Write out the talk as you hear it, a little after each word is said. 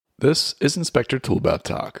This is Inspector Toolbelt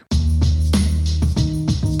Talk.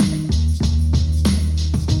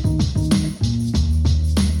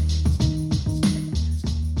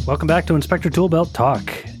 Welcome back to Inspector Toolbelt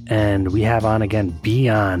Talk, and we have on again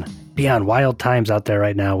Beyond wild times out there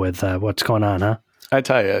right now with what's going on, huh? I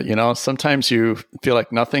tell you, sometimes you feel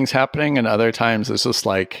like nothing's happening, and other times it's just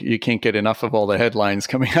like you can't get enough of all the headlines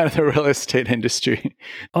coming out of the real estate industry.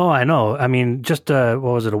 Oh, I know. I mean, just what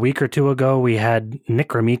was it, a week or two ago, we had Nick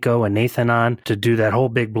Gromyko and Nathan on to do that whole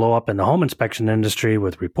big blow up in the home inspection industry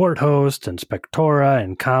with Report Host and Spectora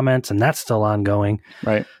and comments, and that's still ongoing.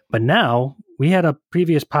 Right. But now we had a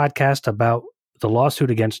previous podcast about the lawsuit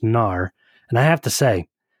against NAR, and I have to say,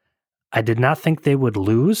 I did not think they would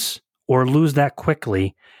lose that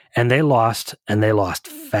quickly, and they lost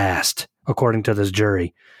fast, according to this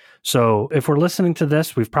jury. So if we're listening to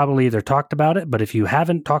this, we've probably either talked about it, but if you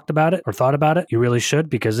haven't talked about it or thought about it, you really should,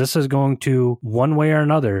 because this is going to, one way or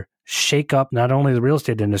another, shake up not only the real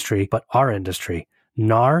estate industry, but our industry.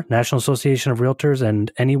 NAR, National Association of Realtors, and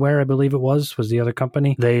Anywhere, I believe it was the other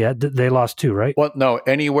company. They lost too, right? Well, no,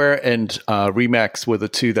 Anywhere and Remax were the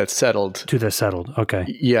two that settled. Okay.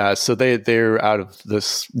 Yeah, so they're out of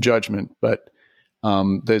this judgment, but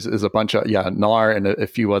there's a bunch of NAR and a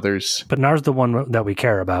few others. But NAR's the one that we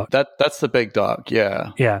care about. That's the big dog.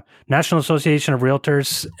 Yeah. National Association of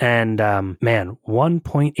Realtors, and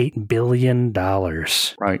 $1.8 billion.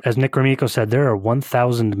 Right. As Nick Gromyko said, there are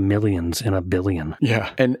 1,000 millions in a billion.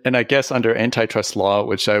 Yeah. And I guess under antitrust law,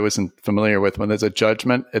 which I wasn't familiar with, when there's a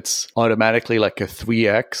judgment, it's automatically like a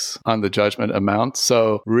 3x on the judgment amount.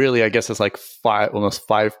 So really, I guess it's like over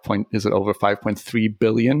 $5.3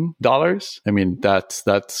 billion? I mean,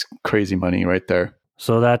 that's crazy money right there.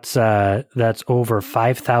 So that's over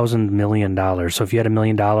 $5,000 million. So if you had $1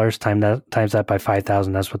 million, times that by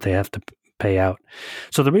 5,000, that's what they have to pay out.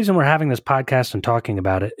 So the reason we're having this podcast and talking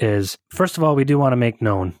about it is, first of all, we do want to make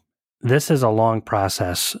known this is a long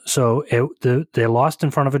process. So they lost in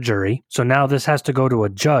front of a jury. So now this has to go to a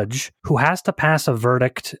judge who has to pass a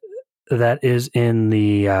verdict that is in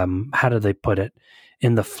the how do they put it?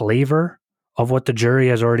 In the flavor of what the jury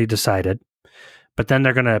has already decided. But then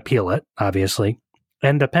they're going to appeal it, obviously.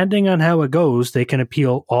 And depending on how it goes, they can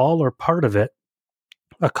appeal all or part of it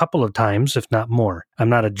a couple of times, if not more. I'm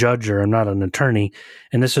not a judge or I'm not an attorney,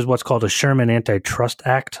 and this is what's called a Sherman Antitrust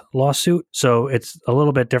Act lawsuit. So it's a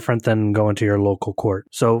little bit different than going to your local court.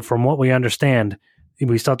 So from what we understand,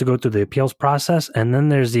 we still have to go through the appeals process, and then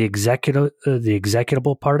there's the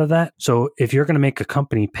executable part of that. So if you're going to make a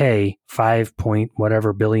company pay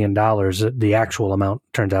 $5 billion, the actual amount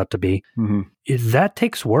turns out to be, that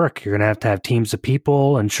takes work. You're going to have teams of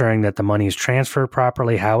people ensuring that the money is transferred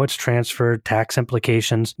properly, how it's transferred, tax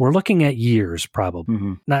implications. We're looking at years,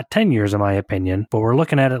 probably. Not 10 years, in my opinion, but we're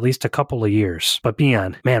looking at least a couple of years. But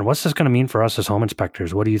beyond, man, what's this going to mean for us as home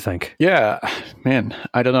inspectors? What do you think? Yeah, man,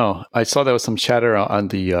 I don't know. I saw there was some chatter on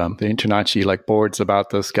the Internachi boards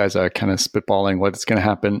about this. Guys are kind of spitballing what's going to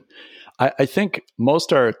happen. I think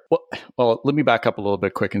most are, well, let me back up a little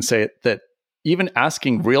bit quick and say that even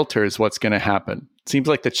asking realtors what's going to happen, seems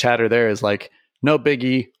like the chatter there is like, no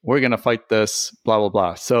biggie, we're going to fight this, blah, blah,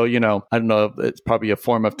 blah. So, I don't know, it's probably a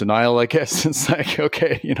form of denial, I guess. It's like,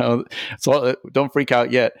 okay, so don't freak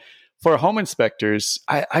out yet. For home inspectors,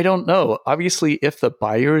 I don't know. Obviously, if the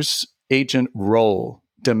buyer's agent role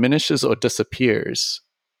diminishes or disappears,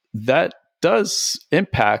 that does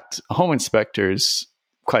impact home inspectors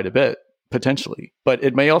quite a bit, potentially. But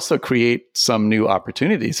it may also create some new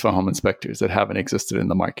opportunities for home inspectors that haven't existed in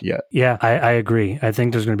the market yet. Yeah, I agree. I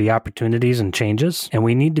think there's going to be opportunities and changes, and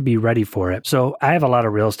we need to be ready for it. So I have a lot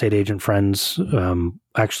of real estate agent friends.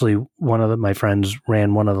 Actually, one of my friends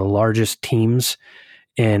ran one of the largest teams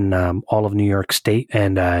in all of New York State.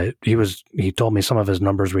 And he told me some of his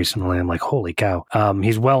numbers recently. I'm like, holy cow.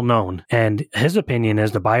 He's well known. And his opinion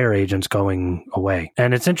is the buyer agent's going away.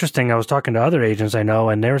 And it's interesting. I was talking to other agents I know,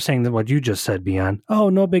 and they were saying that what you just said, Beyond. Oh,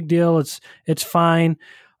 no big deal. It's fine.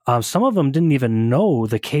 Some of them didn't even know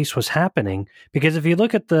the case was happening, because if you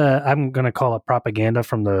look at I'm going to call it propaganda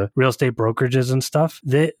from the real estate brokerages and stuff,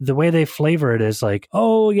 the way they flavor it is like,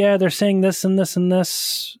 oh yeah, they're saying this and this and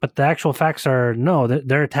this, but the actual facts are no,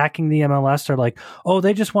 they're attacking the MLS. They're like, oh,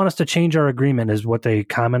 they just want us to change our agreement is what they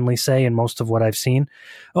commonly say in most of what I've seen.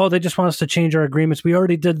 Oh, they just want us to change our agreements. We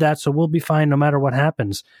already did that, so we'll be fine no matter what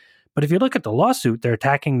happens. But if you look at the lawsuit, they're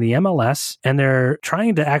attacking the MLS, and they're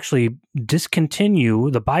trying to actually discontinue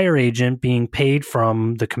the buyer agent being paid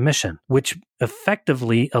from the commission, which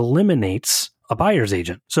effectively eliminates a buyer's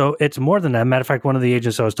agent. So it's more than that. Matter of fact, one of the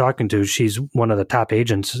agents I was talking to, she's one of the top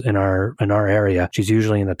agents in our area. She's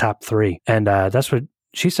usually in the top 3. And that's what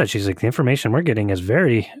she said, she's like, the information we're getting is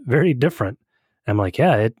very, very different. I'm like,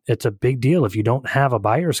 yeah, it's a big deal if you don't have a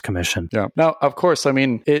buyer's commission. Yeah. Now, of course, I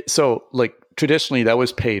mean, so like traditionally that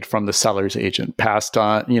was paid from the seller's agent, passed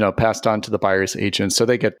on to the buyer's agent. So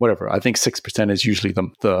they get whatever, I think 6% is usually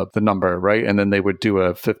the number, right? And then they would do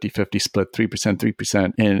a 50-50 split,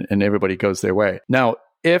 3%, and everybody goes their way. Now,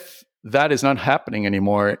 if that is not happening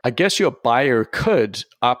anymore, I guess your buyer could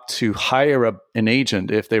opt to hire an agent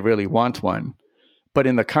if they really want one. But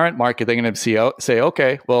in the current market, they're going to say,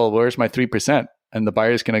 okay, well, where's my 3%? And the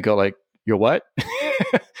buyer's going to go like, you're what?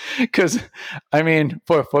 Because, I mean,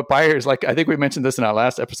 for buyers, like I think we mentioned this in our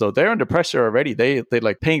last episode, they're under pressure already. They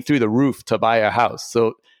like paying through the roof to buy a house.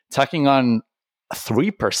 So tacking on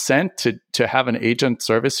 3% to have an agent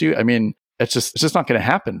service you, I mean, it's just not going to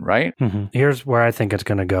happen, right? Mm-hmm. Here's where I think it's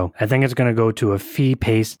going to go. I think it's going to go to a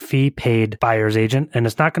fee-paid buyer's agent, and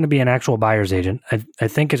it's not going to be an actual buyer's agent. I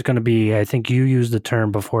think it's going to be, I think you used the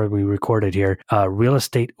term before we recorded here, real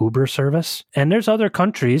estate Uber service. And there's other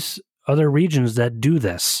countries, other regions that do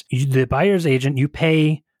this. The buyer's agent, you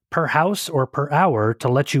pay per house or per hour to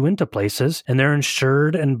let you into places, and they're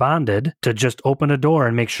insured and bonded to just open a door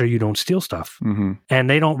and make sure you don't steal stuff. Mm-hmm. And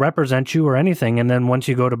they don't represent you or anything. And then once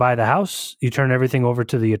you go to buy the house, you turn everything over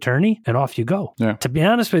to the attorney and off you go. Yeah. To be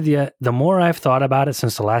honest with you, the more I've thought about it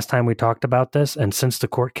since the last time we talked about this and since the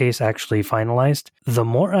court case actually finalized, the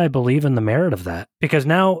more I believe in the merit of that. Because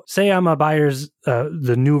now, say I'm a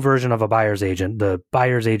the new version of a buyer's agent, the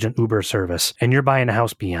buyer's agent Uber service, and you're buying a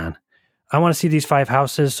house beyond. I want to see these 5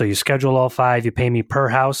 houses. So you schedule all 5. You pay me per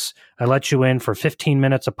house. I let you in for 15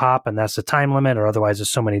 minutes a pop, and that's the time limit, or otherwise it's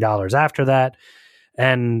so many dollars after that.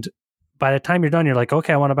 And by the time you're done, you're like,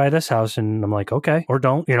 okay, I want to buy this house. And I'm like, okay, or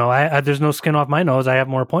don't. There's no skin off my nose. I have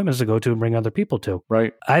more appointments to go to and bring other people to.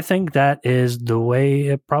 Right. I think that is the way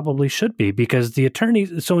it probably should be, because the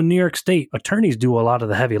attorneys, so in New York State, attorneys do a lot of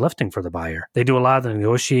the heavy lifting for the buyer. They do a lot of the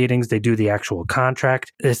negotiatings. They do the actual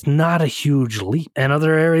contract. It's not a huge leap, and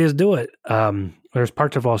other areas do it. There's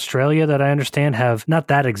parts of Australia that I understand have not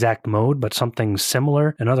that exact mode, but something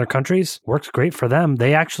similar in other countries. Works great for them.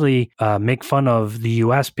 They actually make fun of the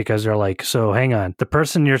U.S. because they're like, so hang on, the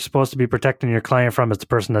person you're supposed to be protecting your client from is the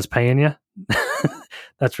person that's paying you?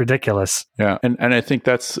 That's ridiculous. Yeah. And I think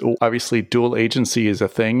that's obviously dual agency is a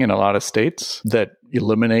thing in a lot of states that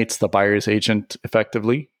eliminates the buyer's agent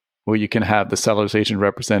effectively, where you can have the seller's agent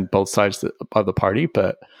represent both sides of the party,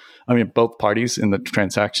 both parties in the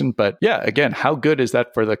transaction. But yeah, again, how good is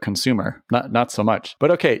that for the consumer? Not so much.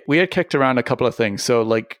 But okay, we had kicked around a couple of things. So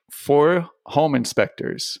like for home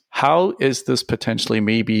inspectors, how is this potentially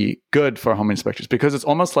maybe good for home inspectors? Because it's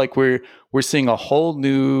almost like we're seeing a whole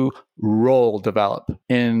new role develop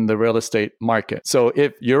in the real estate market. So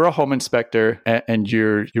if you're a home inspector and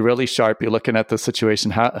you're really sharp, you're looking at the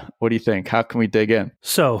situation, what do you think? How can we dig in?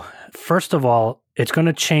 So first of all, it's going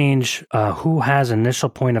to change who has initial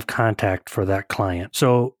point of contact for that client.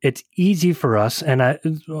 So it's easy for us, and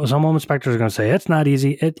some home inspectors are going to say, it's not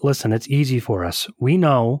easy. Listen, it's easy for us. We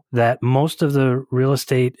know that most of the real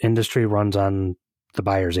estate industry runs on the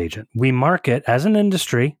buyer's agent. We market as an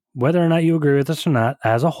industry, whether or not you agree with this or not,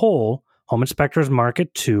 as a whole, home inspectors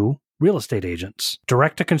market to real estate agents.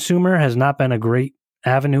 Direct to consumer has not been a great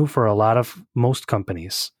avenue for most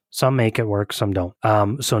companies. Some make it work, some don't.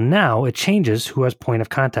 So now it changes who has point of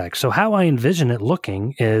contact. So how I envision it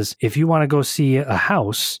looking is if you want to go see a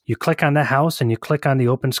house, you click on that house and you click on the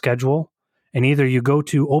open schedule, and either you go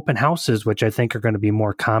to open houses, which I think are going to be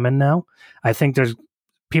more common now. I think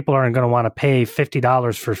people aren't going to want to pay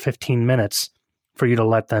 $50 for 15 minutes for you to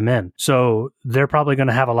let them in. So they're probably going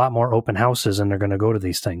to have a lot more open houses and they're going to go to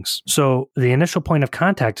these things. So the initial point of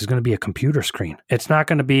contact is going to be a computer screen. It's not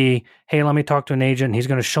going to be, hey, let me talk to an agent. He's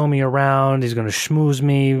going to show me around. He's going to schmooze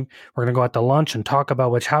me. We're going to go out to lunch and talk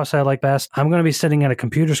about which house I like best. I'm going to be sitting at a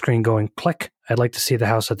computer screen going, click. I'd like to see the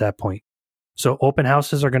house at that point. So open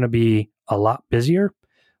houses are going to be a lot busier,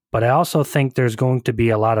 but I also think there's going to be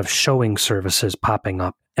a lot of showing services popping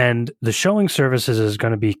up. And the showing services is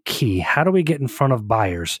going to be key. How do we get in front of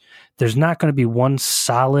buyers? There's not going to be one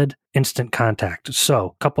solid instant contact.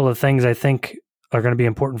 So a couple of things I think are going to be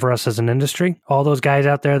important for us as an industry. All those guys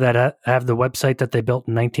out there that have the website that they built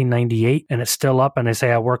in 1998 and it's still up and they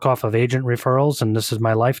say, I work off of agent referrals and this is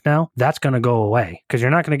my life now, that's going to go away because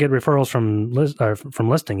you're not going to get referrals from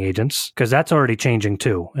listing agents because that's already changing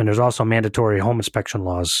too. And there's also mandatory home inspection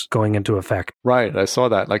laws going into effect. Right. I saw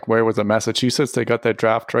that. Like where was it? Massachusetts? They got that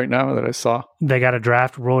draft right now that I saw. They got a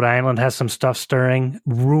draft. Rhode Island has some stuff stirring.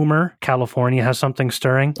 Rumor, California has something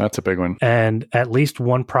stirring. That's a big one. And at least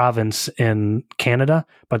one province in Canada,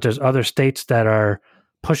 but there's other states that are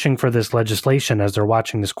pushing for this legislation as they're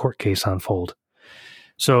watching this court case unfold.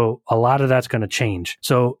 So a lot of that's going to change.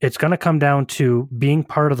 So it's going to come down to being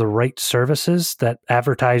part of the right services that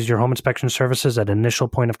advertise your home inspection services at initial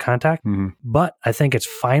point of contact. But I think it's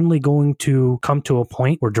finally going to come to a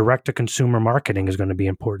point where direct-to-consumer marketing is going to be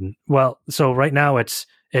important. Well, so right now it's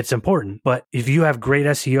important, but if you have great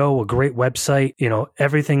SEO, a great website,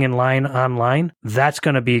 everything in line online, that's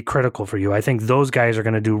going to be critical for you. I think those guys are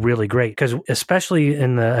going to do really great because especially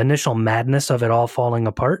in the initial madness of it all falling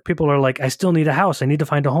apart, people are like, I still need a house. I need to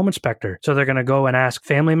find a home inspector. So they're going to go and ask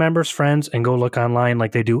family members, friends, and go look online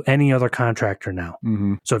like they do any other contractor now.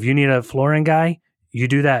 So if you need a flooring guy, you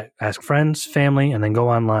do that. Ask friends, family, and then go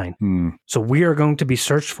online. So we are going to be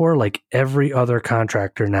searched for like every other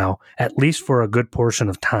contractor now, at least for a good portion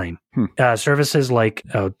of time. Services like,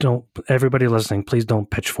 don't everybody listening, please don't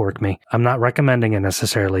pitchfork me. I'm not recommending it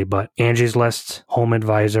necessarily, but Angie's List, Home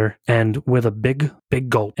Advisor, and with a big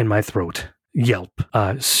gulp in my throat, Yelp.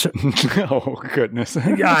 Oh, goodness.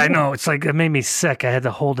 Yeah, I know. It's like, it made me sick. I had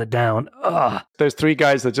to hold it down. Ugh. There's 3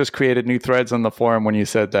 guys that just created new threads on the forum when you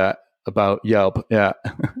said that about Yelp. Yeah.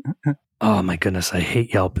 Oh my goodness, I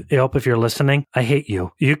hate Yelp. Yelp, if you're listening, I hate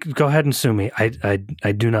you. You can go ahead and sue me. I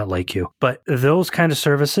do not like you. But those kind of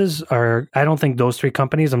services are, I don't think those 3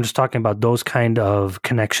 companies, I'm just talking about those kind of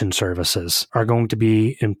connection services are going to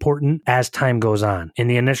be important as time goes on. In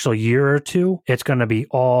the initial year or 2, it's going to be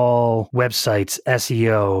all websites,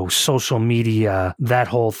 SEO, social media, that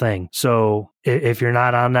whole thing. So if you're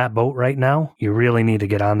not on that boat right now, you really need to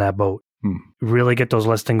get on that boat. Really get those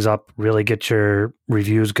listings up, really get your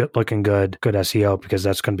reviews looking good SEO, because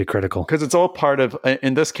that's going to be critical. Because it's all part of,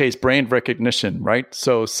 in this case, brand recognition, right?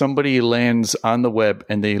 So somebody lands on the web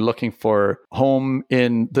and they're looking for home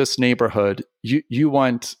in this neighborhood. You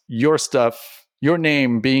want your stuff, your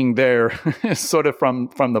name being there sort of from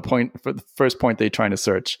the first point they're trying to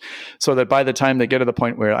search. So that by the time they get to the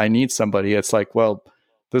point where I need somebody, it's like, well,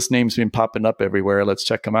 this name's been popping up everywhere. Let's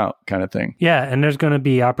check them out, kind of thing. Yeah, and there's going to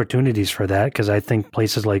be opportunities for that, because I think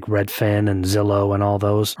places like Redfin and Zillow and all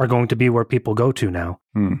those are going to be where people go to now.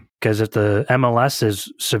 Because if the MLS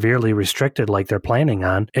is severely restricted like they're planning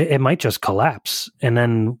on, it might just collapse. And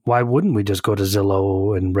then why wouldn't we just go to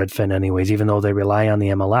Zillow and Redfin anyways, even though they rely on the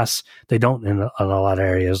MLS? They don't in a lot of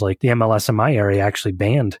areas. Like the MLS in my area actually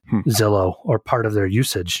banned Zillow or part of their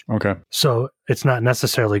usage. Okay. So it's not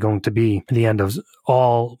necessarily going to be the end of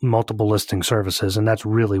all multiple listing services. And that's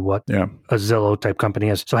really what a Zillow type company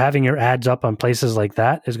is. So having your ads up on places like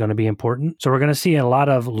that is going to be important. So we're going to see a lot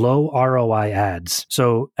of low ROI ads.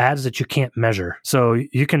 So ads that you can't measure. So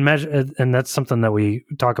you can measure, and that's something that we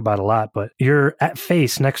talk about a lot, but you're at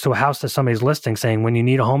face next to a house that somebody's listing saying, when you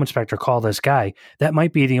need a home inspector, call this guy. That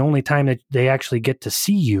might be the only time that they actually get to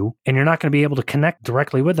see you, and you're not going to be able to connect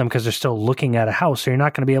directly with them because they're still looking at a house. So you're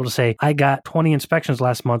not going to be able to say, I got 20 inspections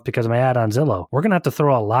last month because of my ad on Zillow. We're going to have to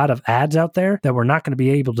throw a lot of ads out there that we're not going to be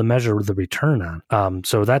able to measure the return on.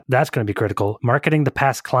 So that's going to be critical. Marketing to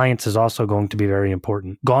past clients is also going to be very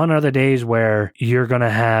important. Gone are the days where you're going to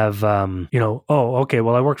have,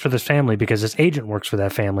 well, I work for this family because this agent works for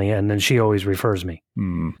that family, and then she always refers me.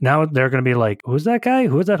 Now they're going to be like, who's that guy?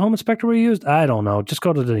 Who is that home inspector we used? I don't know. Just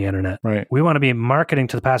go to the internet. Right. We want to be marketing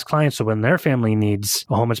to the past clients, so when their family needs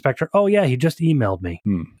a home inspector, oh yeah, he just emailed me.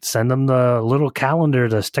 Send them the little calendar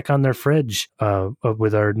to stick on their fridge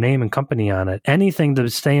with our name and company on it. Anything to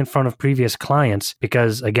stay in front of previous clients,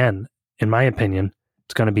 because again, in my opinion,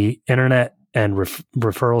 it's going to be internet and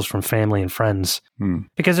referrals from family and friends,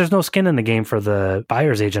 because there's no skin in the game for the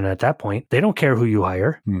buyer's agent at that point. They don't care who you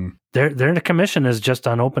hire. Their commission is just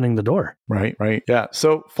on opening the door. Right. Yeah.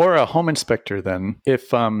 So for a home inspector, then,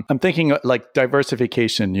 if I'm thinking like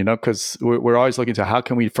diversification, because we're always looking to how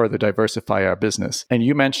can we further diversify our business. And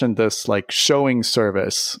you mentioned this like showing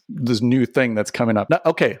service, this new thing that's coming up. Now,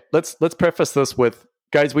 okay, let's preface this with,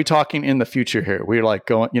 guys, we're talking in the future here. We're like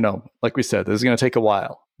going, like we said, this is going to take a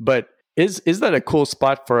while, but is that a cool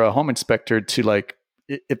spot for a home inspector to, like,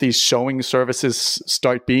 if these showing services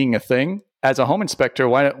start being a thing as a home inspector,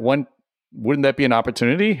 wouldn't that be an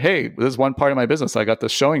opportunity? Hey, this is one part of my business. I got the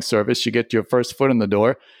showing service. You get your first foot in the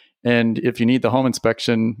door. And if you need the home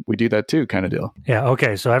inspection, we do that too, kind of deal. Yeah.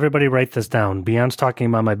 Okay. So everybody write this down. Beyond's talking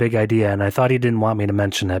about my big idea, and I thought he didn't want me to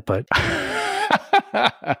mention it, but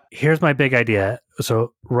here's my big idea.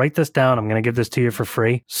 So write this down. I'm going to give this to you for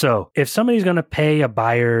free. So if somebody's going to pay a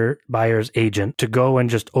buyer's agent to go and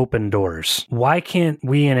just open doors, why can't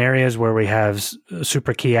we, in areas where we have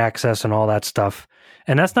super key access and all that stuff,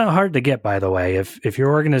 and that's not hard to get, by the way. If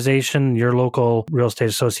your organization, your local real estate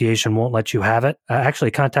association won't let you have it,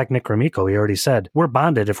 actually contact Nick Ramico. He already said, we're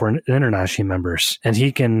bonded if we're international members. And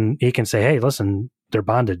he can say, hey, listen, they're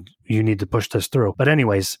bonded. You need to push this through. But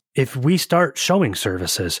anyways, if we start showing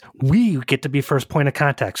services, we get to be first point of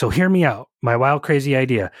contact. So hear me out. My wild, crazy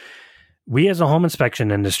idea. We as a home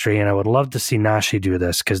inspection industry, and I would love to see NASHI do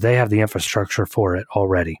this because they have the infrastructure for it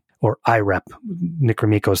already. Or IREP, Nick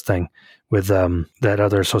Ramiko's thing with that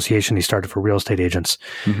other association he started for real estate agents.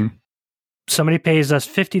 Mm-hmm. Somebody pays us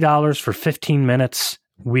 $50 for 15 minutes.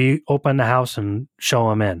 We open the house and show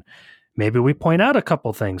them in. Maybe we point out a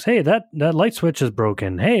couple things. Hey, that light switch is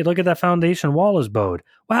broken. Hey, look at that foundation wall is bowed.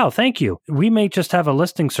 Wow, thank you. We may just have a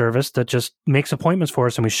listing service that just makes appointments for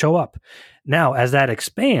us and we show up. Now, as that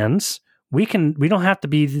expands, we don't have to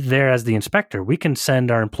be there as the inspector. We can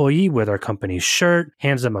send our employee with our company's shirt,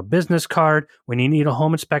 hands them a business card. When you need a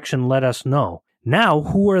home inspection, let us know. Now,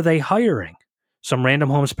 who are they hiring? Some random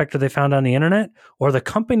home inspector they found on the internet, or the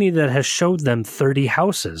company that has showed them 30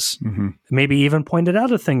 houses, maybe even pointed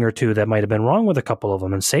out a thing or two that might have been wrong with a couple of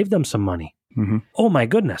them and saved them some money. Mm-hmm. Oh my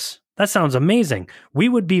goodness. That sounds amazing. We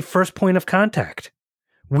would be first point of contact.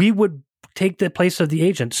 We would take the place of the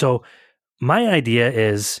agent. So my idea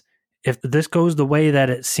is, if this goes the way that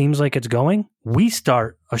it seems like it's going, we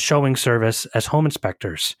start a showing service as home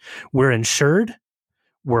inspectors. We're insured,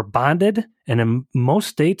 we're bonded, and in most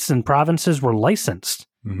states and provinces, we're licensed.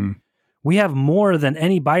 Mm-hmm. We have more than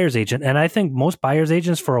any buyer's agent. And I think most buyer's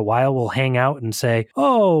agents for a while will hang out and say,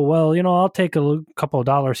 oh, well, I'll take a couple of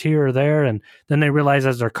dollars here or there. And then they realize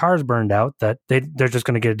as their car's burned out that they're just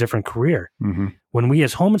going to get a different career. Mm-hmm. When we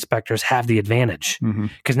as home inspectors have the advantage,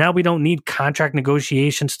 because now we don't need contract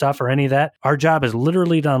negotiation stuff or any of that. Our job is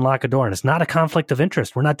literally to unlock a door, and it's not a conflict of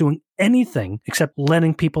interest. We're not doing anything except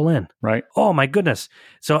letting people in. Right. Oh, my goodness.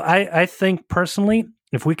 So I think personally,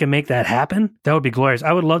 if we can make that happen, that would be glorious.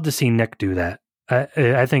 I would love to see Nick do that.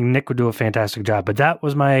 I think Nick would do a fantastic job. But that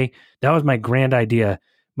was my grand idea.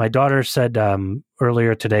 My daughter said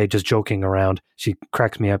earlier today, just joking around, she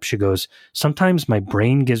cracks me up. She goes, sometimes my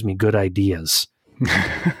brain gives me good ideas.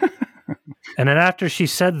 And then after she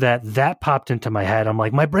said that popped into my head. I'm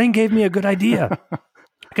like, my brain gave me a good idea.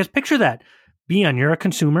 Because picture that. Beon, you're a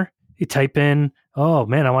consumer. You type in, oh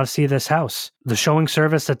man, I want to see this house. The showing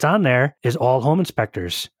service that's on there is all home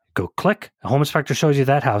inspectors. Go click. The home inspector shows you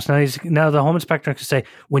that house. Now the home inspector can say,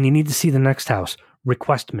 when you need to see the next house,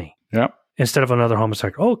 request me. Yep. Instead of another home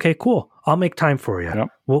inspector. Oh, okay, cool. I'll make time for you. Yep.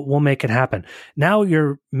 We'll make it happen. Now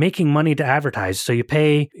you're making money to advertise. So you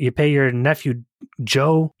pay your nephew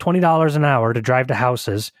Joe $20 an hour to drive to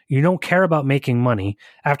houses. You don't care about making money.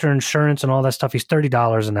 After insurance and all that stuff, he's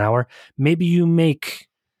 $30 an hour. Maybe you make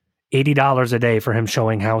 $80 a day for him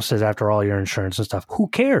showing houses after all your insurance and stuff. Who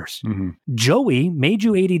cares? Mm-hmm. Joey made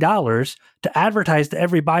you $80 to advertise to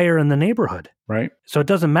every buyer in the neighborhood. Right. So it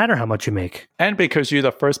doesn't matter how much you make. And because you're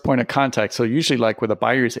the first point of contact. So usually like with a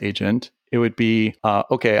buyer's agent, it would be,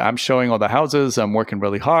 okay, I'm showing all the houses. I'm working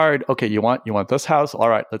really hard. Okay, you want this house? All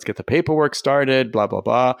right, let's get the paperwork started, blah, blah,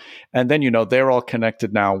 blah. And then, they're all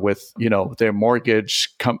connected now with, their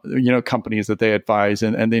mortgage, companies that they advise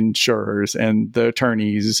and the insurers and the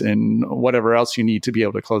attorneys and whatever else you need to be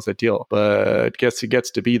able to close that deal. But guess it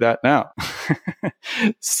gets to be that now.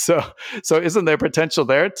 So isn't there potential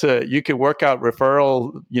there you could work out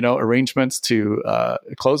referral, arrangements to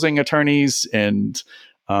closing attorneys and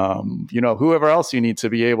whoever else you need to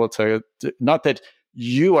be able to, not that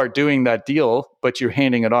you are doing that deal, but you're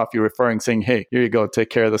handing it off, you're referring, saying, hey, here you go, take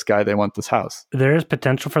care of this guy, they want this house. There is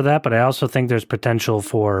potential for that, but I also think there's potential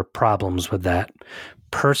for problems with that.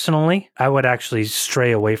 Personally, I would actually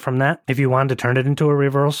stray away from that. If you wanted to turn it into a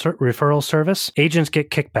referral service, agents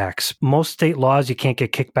get kickbacks. Most state laws, you can't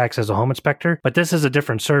get kickbacks as a home inspector, but this is a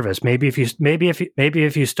different service. Maybe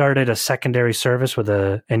if you started a secondary service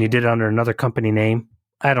and you did it under another company name,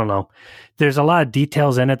 I don't know. There's a lot of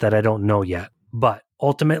details in it that I don't know yet, but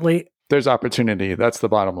ultimately, there's opportunity. That's the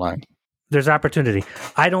bottom line. There's opportunity.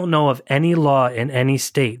 I don't know of any law in any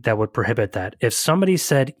state that would prohibit that. If somebody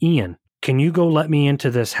said, Ian, can you go let me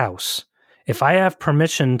into this house? If I have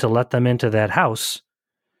permission to let them into that house,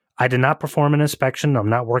 I did not perform an inspection. I'm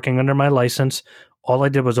not working under my license. All I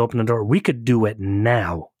did was open the door. We could do it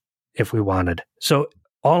now if we wanted. So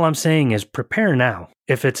all I'm saying is prepare now.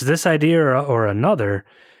 If it's this idea or another,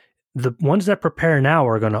 the ones that prepare now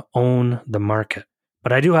are going to own the market.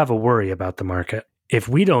 But I do have a worry about the market. If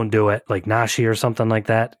we don't do it, like NASHI or something like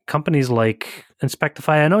that, companies like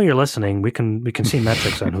Inspectify, I know you're listening. We can see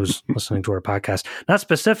metrics on who's listening to our podcast. Not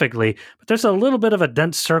specifically, but there's a little bit of a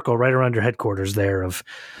dense circle right around your headquarters there of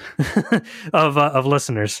of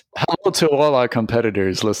listeners. Hello to all our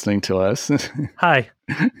competitors listening to us. Hi.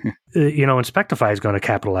 Inspectify is going to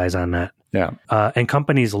capitalize on that. Yeah. And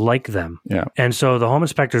companies like them. Yeah. And so the home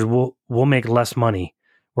inspectors will make less money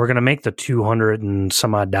we're going to make the 200 and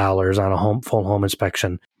some odd dollars on a full home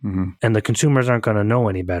inspection, and the consumers aren't going to know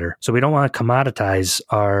any better. So we don't want to commoditize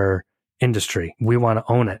our industry. We want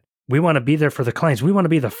to own it. We want to be there for the clients. We want to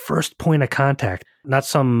be the first point of contact, not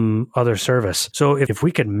some other service. So if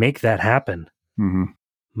we could make that happen,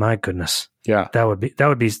 my goodness. Yeah. That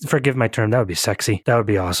would be, forgive my term, that would be sexy. That would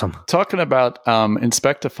be awesome. Talking about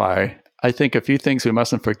Inspectify, I think a few things we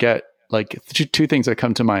mustn't forget, like two things that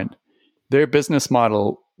come to mind. Their business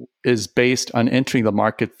model is based on entering the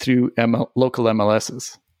market through local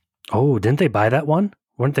MLSs. Oh, didn't they buy that one?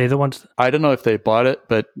 Weren't they the ones? I don't know if they bought it,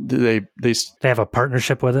 but they have a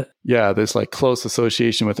partnership with it? Yeah, there's like close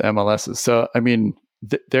association with MLSs. So, I mean,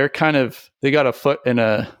 they're they got a foot in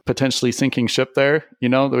a potentially sinking ship there,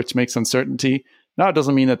 which makes uncertainty. Now, it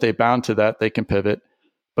doesn't mean that they're bound to that. They can pivot.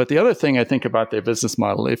 But the other thing I think about their business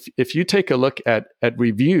model, if you take a look at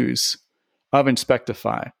reviews of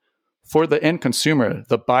Inspectify, for the end consumer,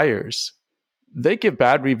 the buyers, they give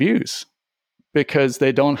bad reviews because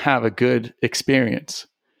they don't have a good experience.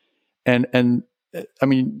 And I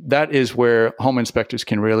mean, that is where home inspectors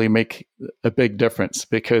can really make a big difference,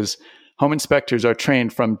 because home inspectors are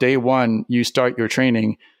trained from day one. You start your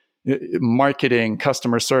training, marketing,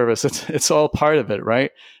 customer service, it's all part of it,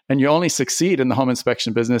 right? And you only succeed in the home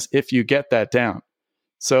inspection business if you get that down.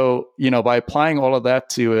 So, by applying all of that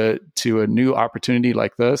to a new opportunity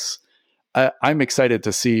like this, I'm excited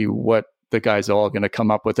to see what the guys are all going to come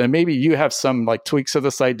up with. And maybe you have some like tweaks of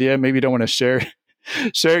this idea. Maybe you don't want to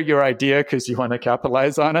share your idea because you want to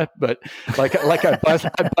capitalize on it. But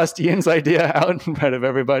I bust Ian's idea out in front of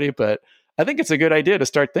everybody. But I think it's a good idea to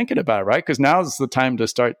start thinking about it, right? Because now is the time to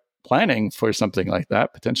start planning for something like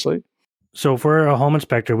that potentially. So if we're a home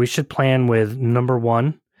inspector, we should plan with number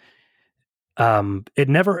one.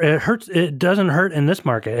 It doesn't hurt in this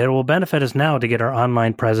market. It will benefit us now to get our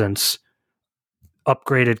online presence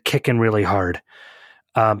upgraded, kicking really hard.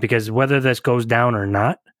 Because whether this goes down or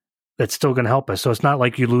not, it's still going to help us. So it's not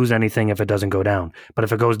like you lose anything if it doesn't go down. But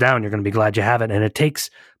if it goes down, you're going to be glad you have it. And it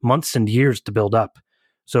takes months and years to build up.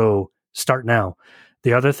 So start now.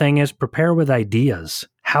 The other thing is prepare with ideas.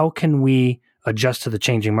 How can we adjust to the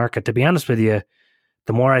changing market? To be honest with you,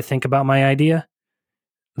 the more I think about my idea,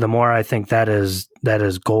 the more I think that is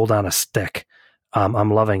gold on a stick.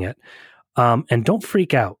 I'm loving it. And don't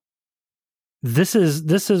freak out. This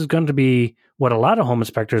is going to be what a lot of home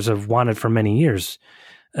inspectors have wanted for many years.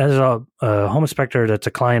 As a home inspector that's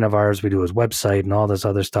a client of ours, we do his website and all this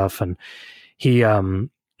other stuff. And he's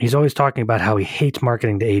always talking about how he hates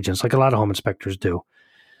marketing to agents, like a lot of home inspectors do.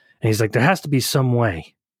 And he's like, there has to be some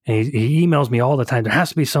way. And he emails me all the time. There has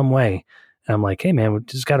to be some way. And I'm like, hey man, we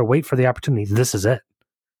just got to wait for the opportunity. This is it.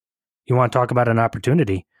 You want to talk about an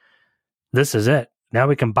opportunity? This is it. Now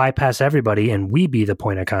we can bypass everybody and we be the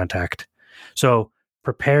point of contact. So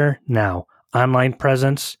prepare now. Online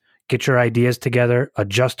presence, get your ideas together,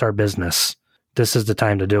 adjust our business. This is the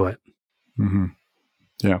time to do it. Mm-hmm.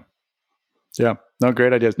 Yeah. Yeah. No,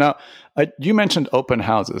 great ideas. Now, you mentioned open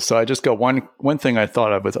houses. So I just got one thing I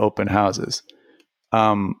thought of with open houses.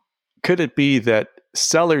 Could it be that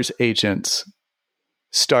sellers agents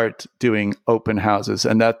start doing open houses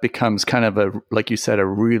and that becomes kind of like you said, a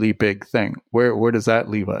really big thing? Where does that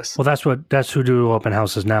leave us? Well, that's who do open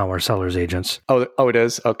houses now, are sellers agents. Oh, it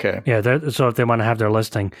is? Okay. Yeah. So if they want to have their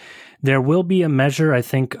listing, there will be a measure, I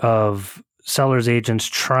think, of sellers agents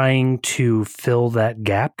trying to fill that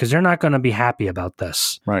gap because they're not going to be happy about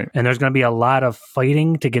this. Right. And there's going to be a lot of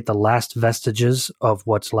fighting to get the last vestiges of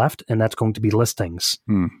what's left, and that's going to be listings.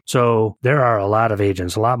 So there are a lot of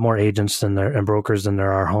agents, a lot more agents and brokers than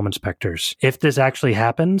there are home inspectors. If this actually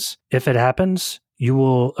happens, you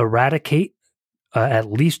will eradicate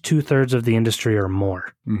at least 2/3 of the industry or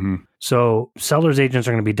more. Mm-hmm. So sellers agents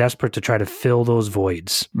are going to be desperate to try to fill those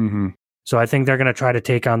voids. Mm-hmm. So I think they're going to try to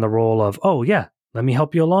take on the role of, oh yeah, let me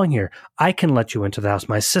help you along here. I can let you into the house.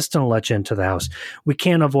 My assistant will let you into the house. We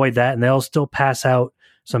can't avoid that. And they'll still pass out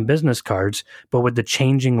some business cards. But with the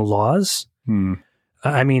changing laws,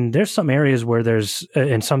 I mean, there's some areas where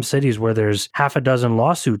in some cities where there's half a dozen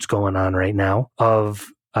lawsuits going on right now of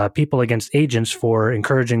people against agents for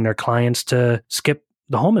encouraging their clients to skip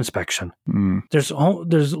the home inspection. There's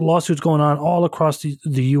lawsuits going on all across the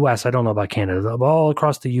U.S. I don't know about Canada, but all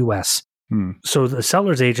across the U.S. So the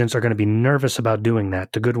sellers agents are going to be nervous about doing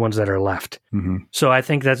that, the good ones that are left. Mm-hmm. So I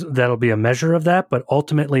think that'll be a measure of that, but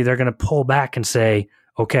ultimately they're going to pull back and say,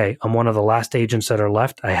 okay, I'm one of the last agents that are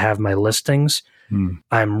left. I have my listings.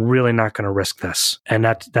 I'm really not going to risk this. And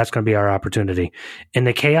that's going to be our opportunity. In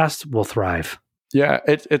the chaos, we'll thrive. Yeah,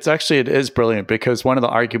 it is brilliant because one of the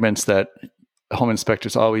arguments that home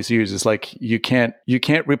inspectors always use is like, you can't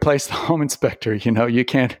replace the home inspector. You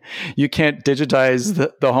can't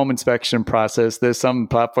digitize the home inspection process. There's some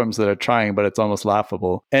platforms that are trying, but it's almost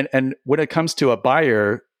laughable. And when it comes to a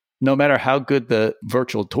buyer, no matter how good the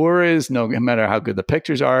virtual tour is, no matter how good the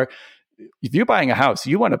pictures are, if you're buying a house,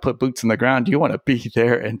 you want to put boots on the ground. You want to be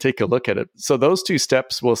there and take a look at it. So those two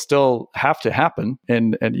steps will still have to happen.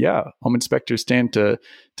 And yeah, home inspectors stand to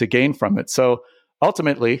gain from it. So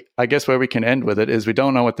ultimately, I guess where we can end with it is we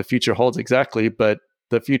don't know what the future holds exactly, but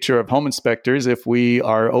the future of home inspectors, if we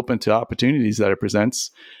are open to opportunities that it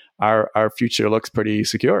presents, our future looks pretty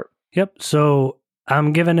secure. Yep. So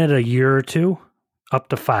I'm giving it a year or two, up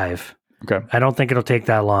to 5. Okay. I don't think it'll take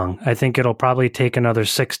that long. I think it'll probably take another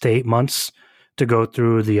 6 to 8 months to go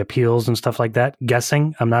through the appeals and stuff like that.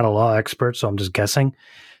 Guessing. I'm not a law expert, so I'm just guessing,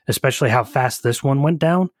 especially how fast this one went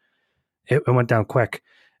down. It went down quick.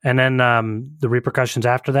 And then the repercussions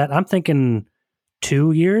after that, I'm thinking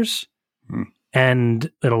 2 years,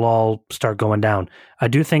 and it'll all start going down. I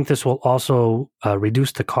do think this will also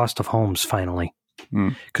reduce the cost of homes finally,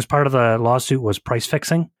 because part of the lawsuit was price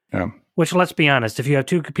fixing. Yeah. Which, let's be honest, if you have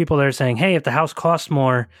 2 people there saying, hey, if the house costs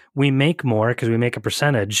more, we make more because we make a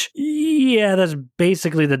percentage. Yeah, that's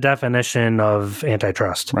basically the definition of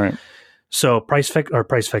antitrust. Right. So price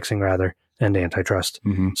fixing rather, and antitrust.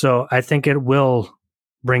 Mm-hmm. So I think it will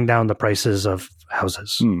bring down the prices of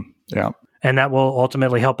houses. Yeah. And that will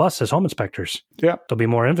ultimately help us as home inspectors. Yeah. There'll be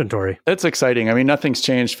more inventory. It's exciting. I mean, nothing's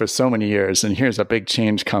changed for so many years, and here's a big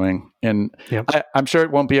change coming. And I'm sure it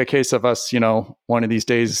won't be a case of us, one of these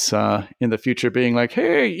days in the future being like,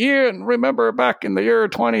 hey, Ian, remember back in the year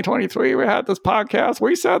 2023, we had this podcast.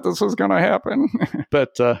 We said this was going to happen.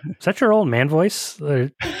 But is that your old man voice?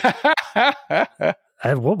 What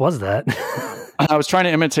was that? I was trying to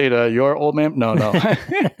imitate your old man. No.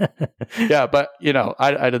 Yeah, but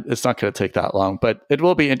it's not going to take that long. But it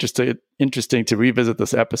will be interesting to revisit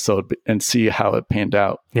this episode and see how it panned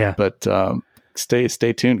out. Yeah. But stay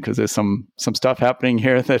tuned, because there's some stuff happening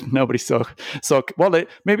here that nobody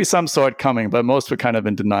maybe some saw it coming, but most were kind of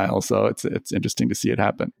in denial. So it's interesting to see it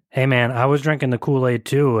happen. Hey man, I was drinking the Kool-Aid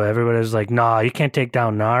too. Everybody was like, nah, you can't take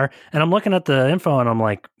down NAR. And I'm looking at the info and I'm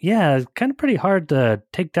like, yeah, it's kind of pretty hard to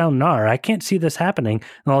take down NAR. I can't see this happening.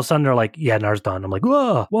 And all of a sudden they're like, yeah, NAR's done. I'm like,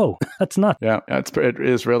 whoa, that's nuts. Yeah, it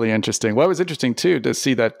is really interesting. Well, it was interesting too to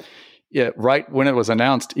see that right when it was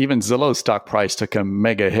announced, even Zillow's stock price took a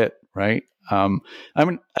mega hit, right?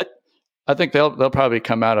 I think they'll probably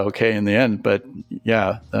come out okay in the end, but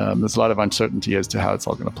there's a lot of uncertainty as to how it's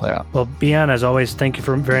all going to play out. Well, Bian, as always, thank you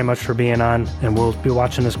very much for being on, and we'll be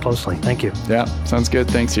watching this closely. Thank you. Yeah, sounds good.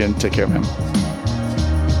 Thanks, Ian. Take care, man.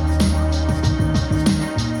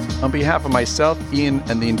 On behalf of myself, Ian,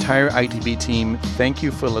 and the entire ITV team, thank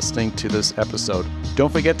you for listening to this episode.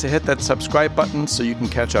 Don't forget to hit that subscribe button so you can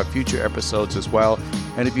catch our future episodes as well.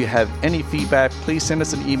 And if you have any feedback, please send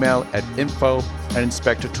us an email at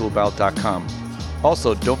info@inspectortoolbelt.com.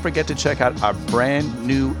 Also, don't forget to check out our brand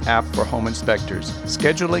new app for home inspectors,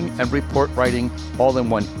 scheduling and report writing all in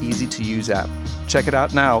one easy-to-use app. Check it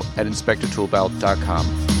out now at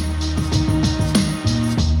inspectortoolbelt.com.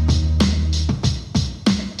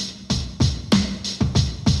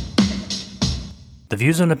 The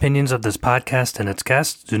views and opinions of this podcast and its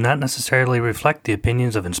guests do not necessarily reflect the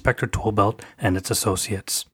opinions of Inspector Toolbelt and its associates.